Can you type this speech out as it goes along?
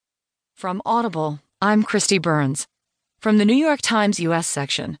From Audible, I'm Christy Burns. From the New York Times U.S.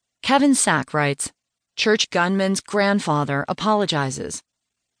 section, Kevin Sack writes, Church gunman's grandfather apologizes.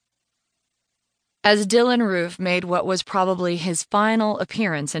 As Dylan Roof made what was probably his final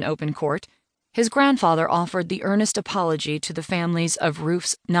appearance in open court, his grandfather offered the earnest apology to the families of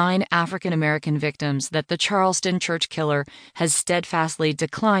Roof's 9 African-American victims that the Charleston church killer has steadfastly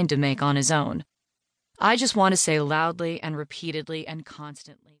declined to make on his own. I just want to say loudly and repeatedly and constantly.